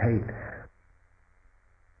and we hate?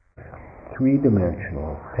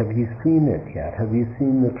 Three-dimensional. Have you seen it yet? Have you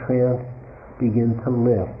seen the trance begin to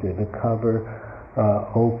lift, or the cover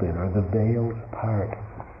open, or the veils part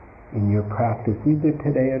in your practice, either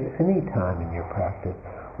today or any time in your practice?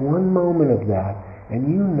 One moment of that, and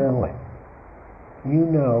you know it. You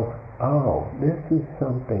know, oh, this is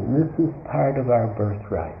something, this is part of our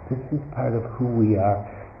birthright, this is part of who we are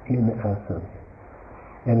in essence.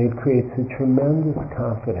 And it creates a tremendous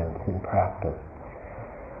confidence in practice.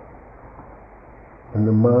 And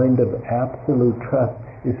the mind of absolute trust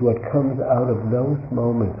is what comes out of those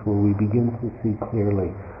moments where we begin to see clearly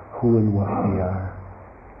who and what we are.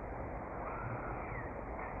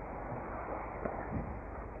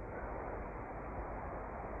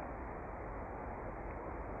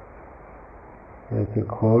 There's a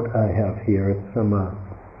quote I have here. It's from a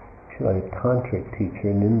tantric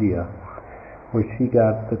teacher in India, where she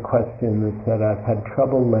got the question that said, I've had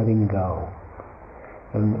trouble letting go.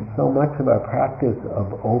 And so much of our practice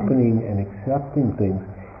of opening and accepting things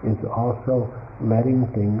is also letting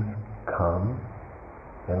things come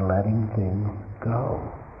and letting things go.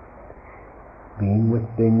 Being with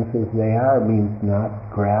things as they are means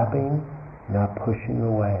not grabbing, not pushing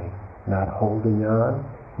away, not holding on,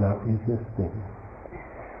 not resisting.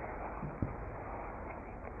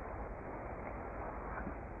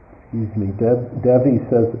 Excuse me, Devi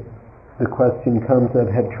says, the question comes, I've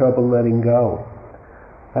had trouble letting go.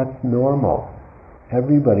 That's normal.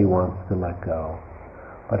 Everybody wants to let go.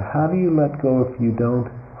 But how do you let go if you don't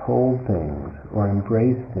hold things or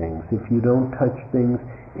embrace things, if you don't touch things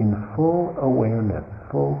in full awareness,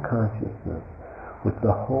 full consciousness, with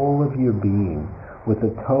the whole of your being, with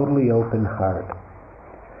a totally open heart?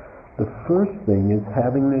 The first thing is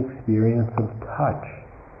having the experience of touch,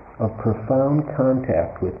 of profound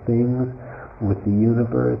contact with things, with the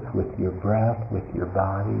universe, with your breath, with your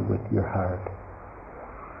body, with your heart.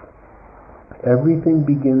 Everything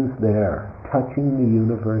begins there, touching the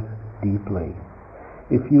universe deeply.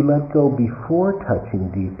 If you let go before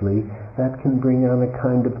touching deeply, that can bring on a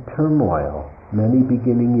kind of turmoil. Many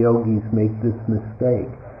beginning yogis make this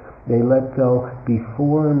mistake. They let go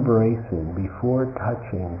before embracing, before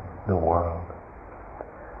touching the world.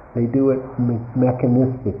 They do it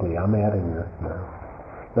mechanistically. I'm adding this now.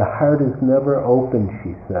 The heart is never open,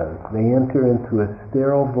 she says. They enter into a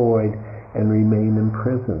sterile void and remain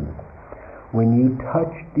imprisoned. When you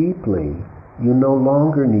touch deeply, you no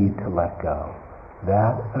longer need to let go.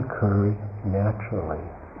 That occurs naturally.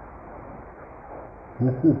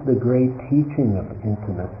 This is the great teaching of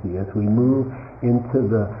intimacy. As we move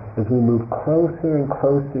closer and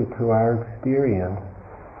closer to our experience,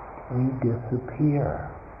 we disappear.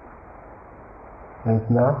 There's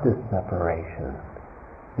not this separation.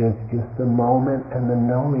 There's just the moment and the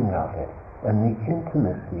knowing of it, and the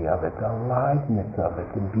intimacy of it, the aliveness of it,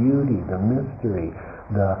 the beauty, the mystery,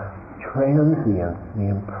 the transience, the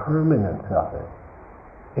impermanence of it.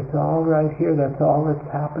 It's all right here. That's all that's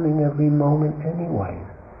happening every moment anyways.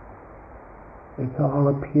 It's all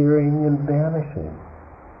appearing and vanishing.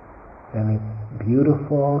 And it's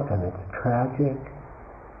beautiful and it's tragic.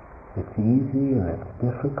 It's easy and it's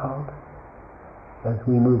difficult. As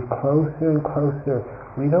we move closer and closer,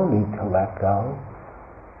 we don't need to let go.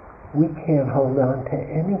 We can't hold on to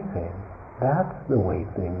anything. That's the way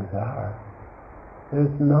things are.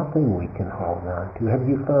 There's nothing we can hold on to. Have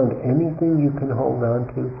you found anything you can hold on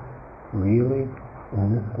to, really,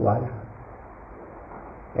 in this life?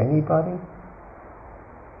 Anybody?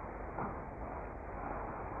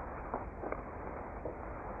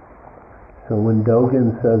 So when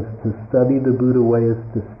Dogen says to study the Buddha way is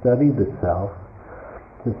to study the self,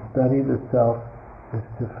 to study the self is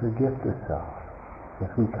to forget the self. As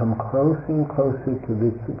we come closer and closer to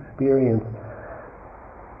this experience,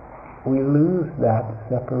 we lose that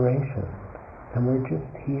separation, and we're just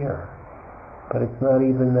here. But it's not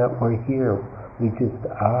even that we're here, we just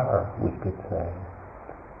are, we could say.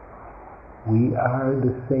 We are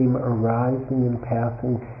the same arising and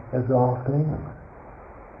passing as all things.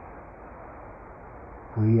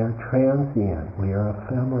 We are transient, we are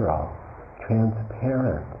ephemeral,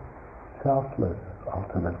 transparent, selfless,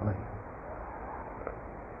 ultimately.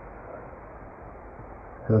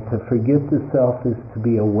 So to forget the self is to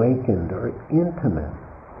be awakened or intimate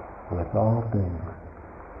with all things.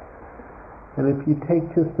 And if you take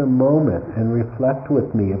just a moment and reflect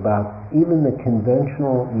with me about even the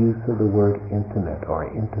conventional use of the word intimate or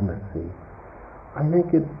intimacy, I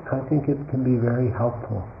think it can be very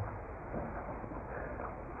helpful.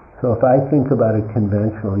 So if I think about it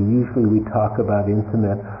conventionally, usually we talk about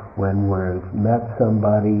intimate when we've met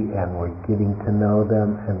somebody and we're getting to know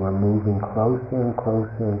them and we're moving closer and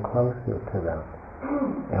closer and closer to them.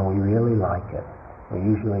 And we really like it. We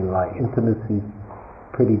usually like intimacy.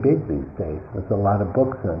 Pretty big these days. There's a lot of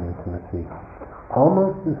books on intimacy.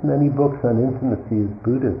 Almost as many books on intimacy as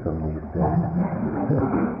Buddhism these days.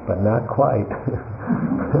 But not quite.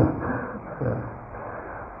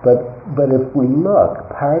 But if we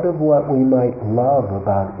look, part of what we might love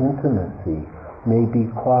about intimacy may be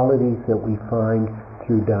qualities that we find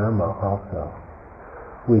through Dharma also,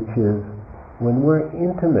 which is when we're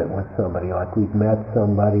intimate with somebody, like we've met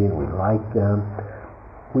somebody and we like them,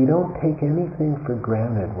 we don't take anything for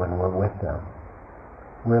granted when we're with them.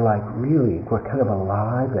 We're like we're kind of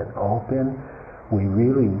alive and open. We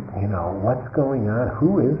really, what's going on?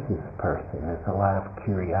 Who is this person? There's a lot of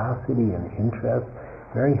curiosity and interest,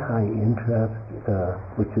 very high interest,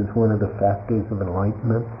 which is one of the factors of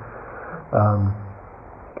enlightenment.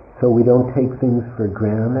 So we don't take things for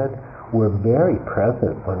granted. We're very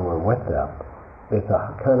present when we're with them. There's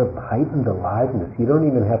a kind of heightened aliveness. You don't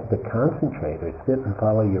even have to concentrate or sit and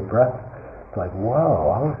follow your breath. It's like,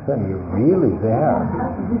 whoa, all of a sudden you're really there.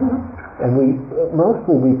 And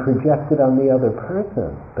mostly we project it on the other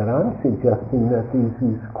person. But I'm suggesting that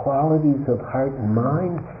these qualities of heart and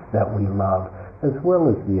mind that we love, as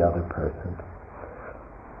well as the other person.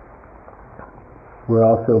 We're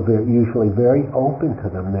also usually very open to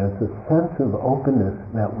them. There's a sense of openness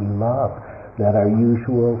that we love, that our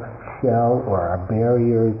usual shell or our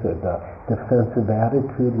barriers or the defensive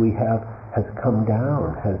attitude we have has come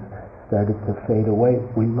down, has started to fade away.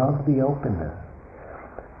 We love the openness.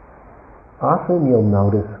 Often you'll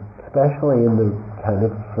notice, especially in the kind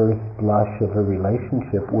of first blush of a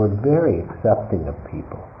relationship, we're very accepting of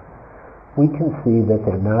people. We can see that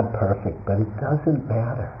they're not perfect, but it doesn't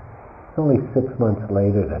matter. It's only 6 months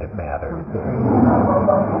later that it matters.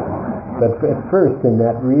 But at first, in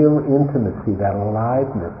that real intimacy, that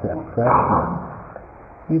aliveness, that freshness,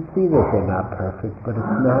 you see that they're not perfect, but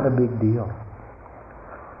it's not a big deal.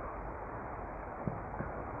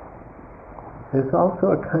 There's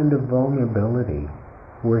also a kind of vulnerability.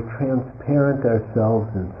 We're transparent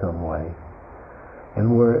ourselves in some way.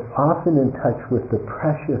 And we're often in touch with the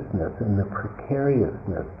preciousness and the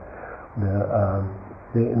precariousness,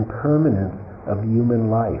 the impermanence of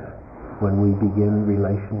human life when we begin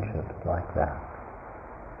relationships like that.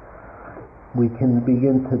 We can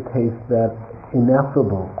begin to taste that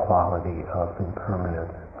ineffable quality of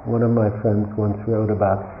impermanence. One of my friends once wrote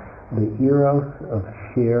about the eros of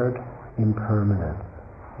shared impermanence.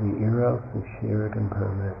 The eros of shared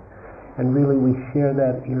impermanence. And really we share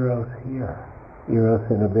that eros here. Eros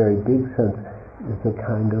in a very big sense is a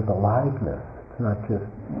kind of aliveness. It's not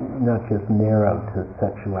just narrow to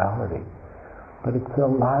sexuality. But it's the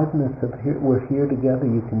aliveness of here. We're here together.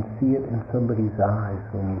 You can see it in somebody's eyes.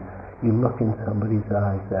 When you look in somebody's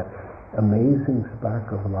eyes, that amazing spark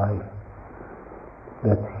of life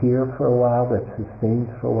that's here for a while, that sustains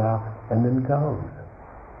for a while, and then goes.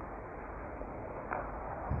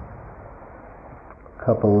 A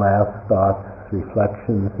couple last thoughts,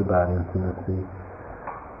 reflections about intimacy.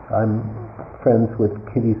 I'm friends with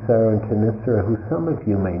Kitty, Sarah, and Tanisra, who some of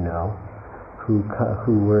you may know, who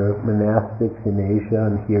were monastics in Asia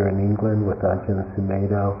and here in England with Ajahn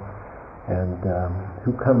Sumedho, and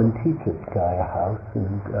who come and teach at Gaia House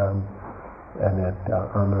and at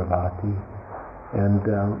Amaravati. And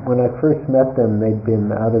when I first met them, they'd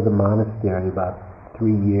been out of the monastery about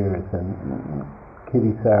 3 years, and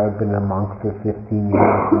Kitty Sarah had been a monk for 15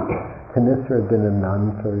 years, and Tanisra had been a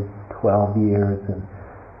nun for 12 years,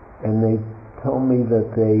 and they told me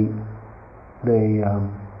that they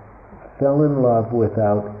fell in love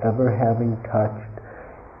without ever having touched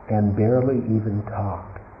and barely even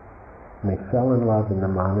talked. And they fell in love in the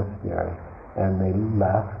monastery, and they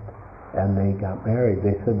left, and they got married.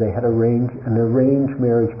 They said they had an arranged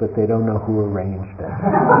marriage, but they don't know who arranged it.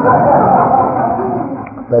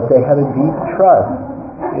 But they had a deep trust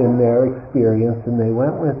in their experience, and they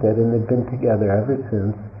went with it, and they've been together ever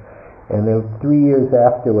since. And 3 years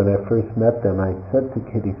after, when I first met them, I said to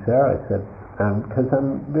Kitty Sarah, I said, because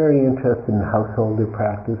I'm very interested in householder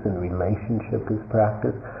practice and relationship as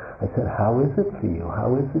practice, I said, how is it for you?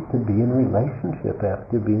 How is it to be in relationship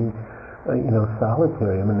after being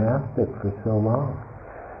solitary, monastic for so long?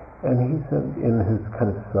 And he said, in his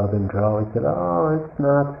kind of southern drawl, he said, oh, it's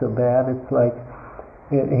not so bad. It's like,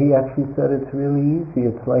 he actually said it's really easy.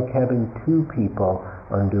 It's like having 2 people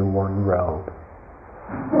under one robe.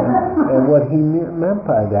 And what he meant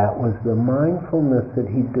by that was the mindfulness that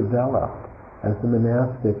he developed as a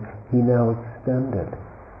monastic, he now extended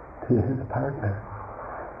to his partner.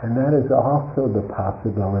 And that is also the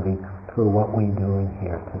possibility for what we're doing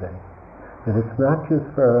here today. That it's not just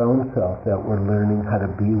for our own self that we're learning how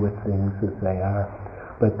to be with things as they are,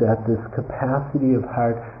 but that this capacity of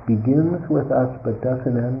heart begins with us but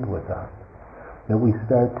doesn't end with us. That we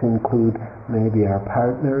start to include maybe our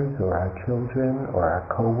partners or our children or our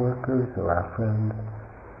co-workers or our friends.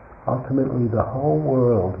 Ultimately, the whole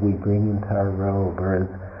world we bring into our robe, or as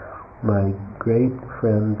my great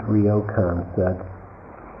friend Ryokan said,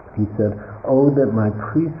 he said, oh, that my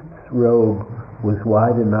priest's robe was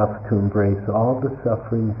wide enough to embrace all the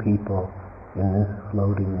suffering people in this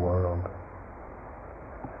floating world.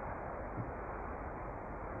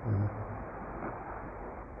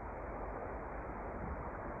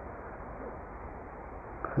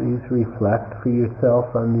 Please reflect for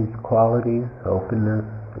yourself on these qualities: openness,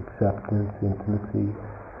 acceptance, intimacy.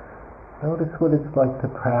 Notice what it's like to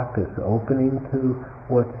practice opening to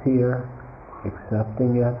what's here,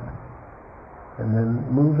 accepting it, and then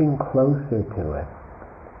moving closer to it.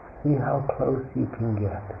 See how close you can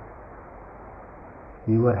get.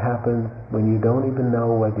 See what happens when you don't even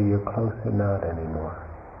know whether you're close or not anymore.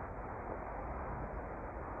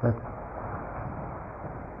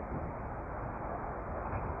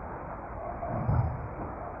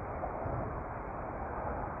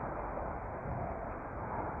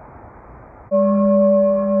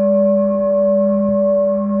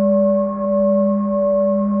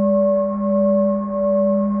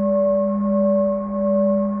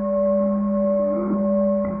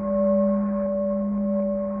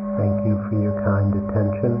 Thank you for your kind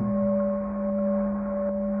attention.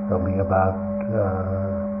 There'll be about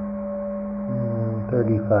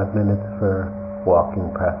 35 minutes for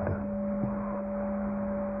walking practice.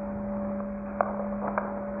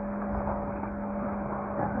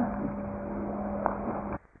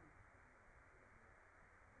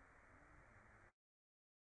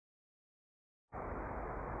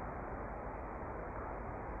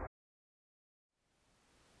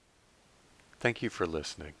 Thank you for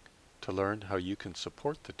listening. To learn how you can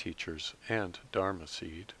support the teachers and Dharma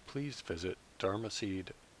Seed, please visit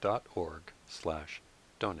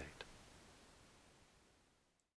dharmaseed.org/donate.